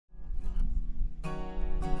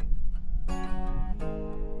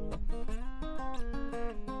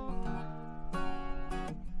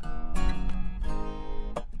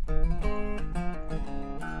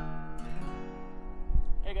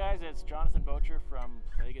Jonathan Bocher from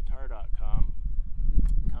PlayGuitar.com,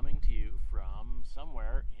 coming to you from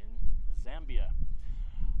somewhere in Zambia.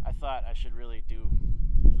 I thought I should really do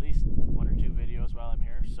at least one or two videos while I'm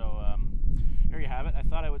here, so here you have it. I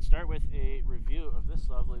thought I would start with a review of this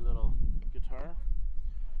lovely little guitar,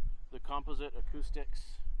 the Composite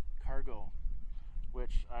Acoustics Cargo,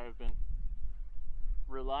 which I've been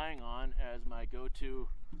relying on as my go-to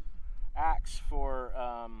axe for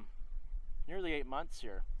nearly 8 months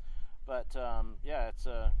here. But yeah, it's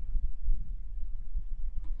I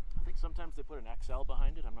think sometimes they put an XL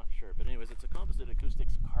behind it, I'm not sure, but anyways, it's a Composite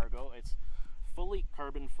Acoustics Cargo. It's fully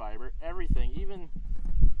carbon fiber. Everything, even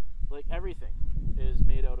like everything, is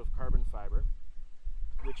made out of carbon fiber,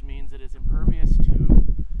 which means it is impervious to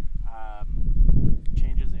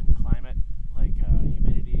changes in climate, like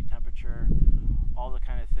humidity, temperature, all the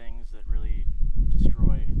kind of things that really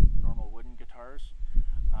destroy normal wooden guitars.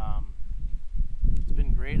 It's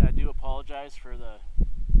been great. I do apologize for the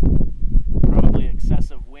probably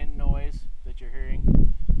excessive wind noise that you're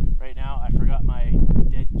hearing right now. I forgot my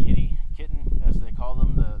dead kitten, as they call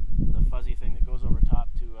them, the fuzzy thing that goes over top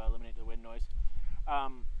to eliminate the wind noise.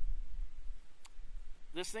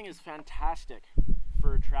 This thing is fantastic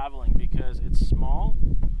for traveling because it's small.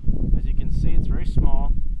 As you can see, it's very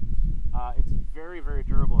small. It's very, very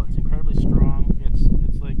durable. It's incredibly strong.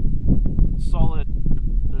 It's like solid.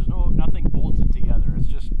 There's nothing bolted together. It's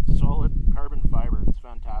just solid carbon fiber. It's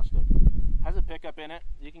fantastic. Has a pickup in it.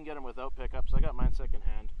 You can get them without pickups. I got mine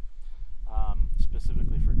secondhand,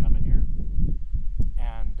 specifically for coming here.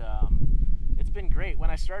 And it's been great. When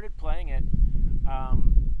I started playing it,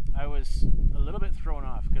 I was a little bit thrown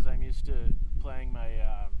off because I'm used to playing my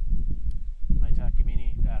my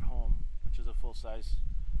Takamine at home, which is a full-size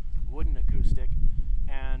wooden acoustic,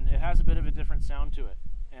 and it has a bit of a different sound to it.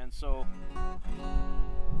 And so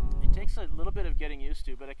it takes a little bit of getting used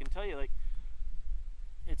to, but I can tell you, like,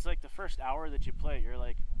 it's like the first hour that you play, you're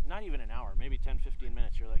like, not even an hour, maybe 10-15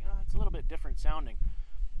 minutes, you're like, oh, it's a little bit different sounding.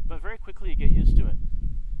 But very quickly you get used to it.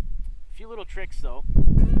 A few little tricks though.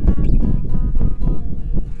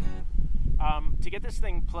 To get this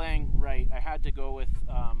thing playing right, I had to go with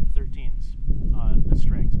 13s, the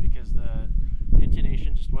strings, because the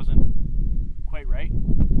intonation just wasn't quite right.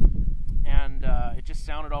 And it just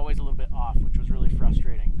sounded always a little bit off, which was really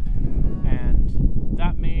frustrating. And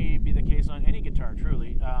that may be the case on any guitar,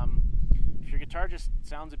 truly. If your guitar just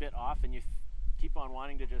sounds a bit off and you keep on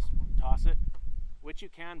wanting to just toss it, which you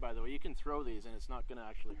can, by the way, you can throw these and it's not going to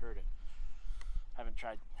actually hurt it.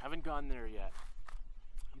 Haven't gone there yet.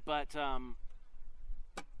 But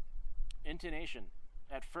intonation.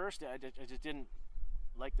 At first, I just didn't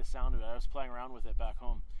like the sound of it. I was playing around with it back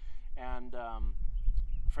home. And a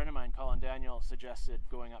friend of mine, Colin Daniel, suggested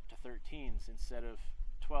going up to 13s instead of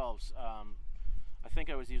 12s. I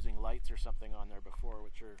think I was using lights or something on there before,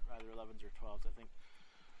 which are either 11s or 12s, I think.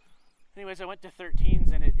 Anyways, I went to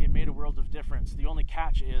 13s and it made a world of difference. The only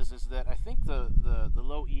catch is that I think the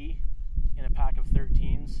low E in a pack of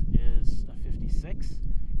 13s is a 56,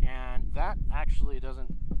 and that actually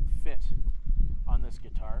doesn't fit on this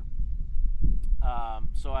guitar.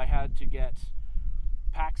 So I had to get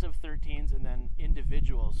packs of 13s and then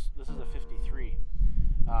individuals. This is a 53,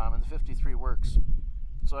 and the 53 works.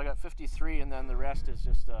 So I got 53, and then the rest is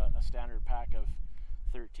just a standard pack of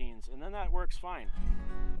 13s, and then that works fine.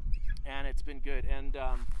 And it's been good. And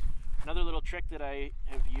another little trick that I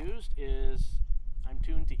have used is I'm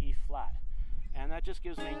tuned to E flat, and that just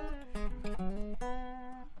gives me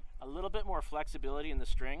a little bit more flexibility in the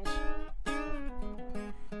strings.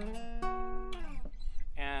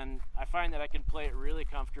 And I find that I can play it really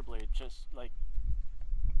comfortably, just like,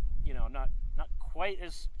 you know, not quite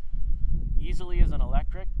as easily as an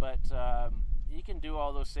electric, but you can do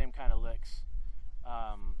all those same kind of licks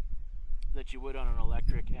that you would on an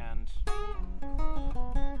electric, and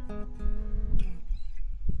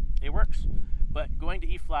it works. But going to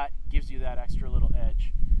E flat gives you that extra little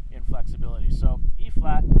edge in flexibility. So E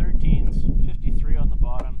flat, 13s, 53 on the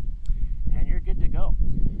bottom, and you're good to go.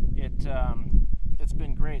 It's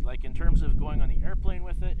been great. Like, in terms of going on the airplane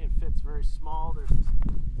with it, it fits very small. There's this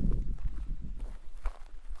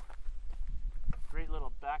great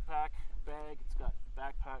little backpack bag. It's got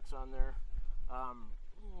backpacks on there.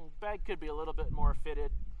 Bag could be a little bit more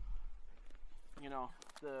fitted. You know,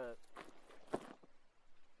 the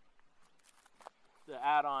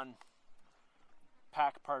add-on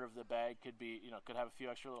pack part of the bag could be, you know, could have a few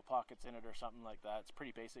extra little pockets in it or something like that. It's a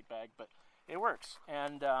pretty basic bag, but it works,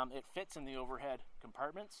 and it fits in the overhead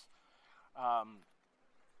compartments.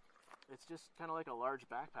 It's just kind of like a large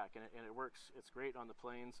backpack, and it works. It's great on the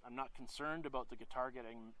planes. I'm not concerned about the guitar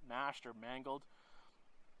getting mashed or mangled.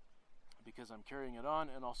 because I'm carrying it on,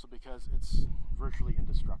 and also because it's virtually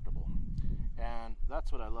indestructible. And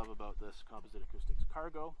that's what I love about this Composite Acoustics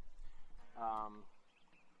Cargo.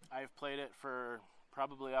 I've played it for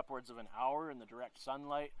probably upwards of an hour in the direct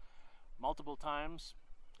sunlight multiple times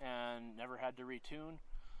and never had to retune.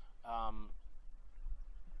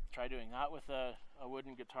 Try doing that with a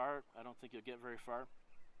wooden guitar. I don't think you'll get very far.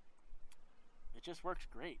 It just works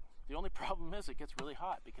great. The only problem is it gets really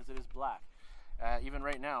hot because it is black. Even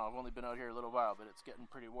right now, I've only been out here a little while, but it's getting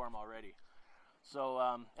pretty warm already. So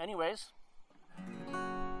anyways,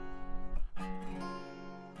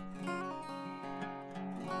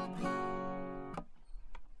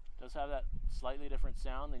 does have that slightly different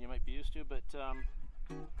sound than you might be used to, but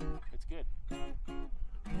it's good.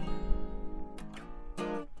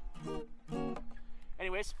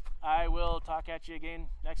 Anyways, I will talk at you again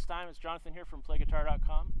next time. It's Jonathan here from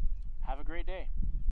PlayGuitar.com. Have a great day.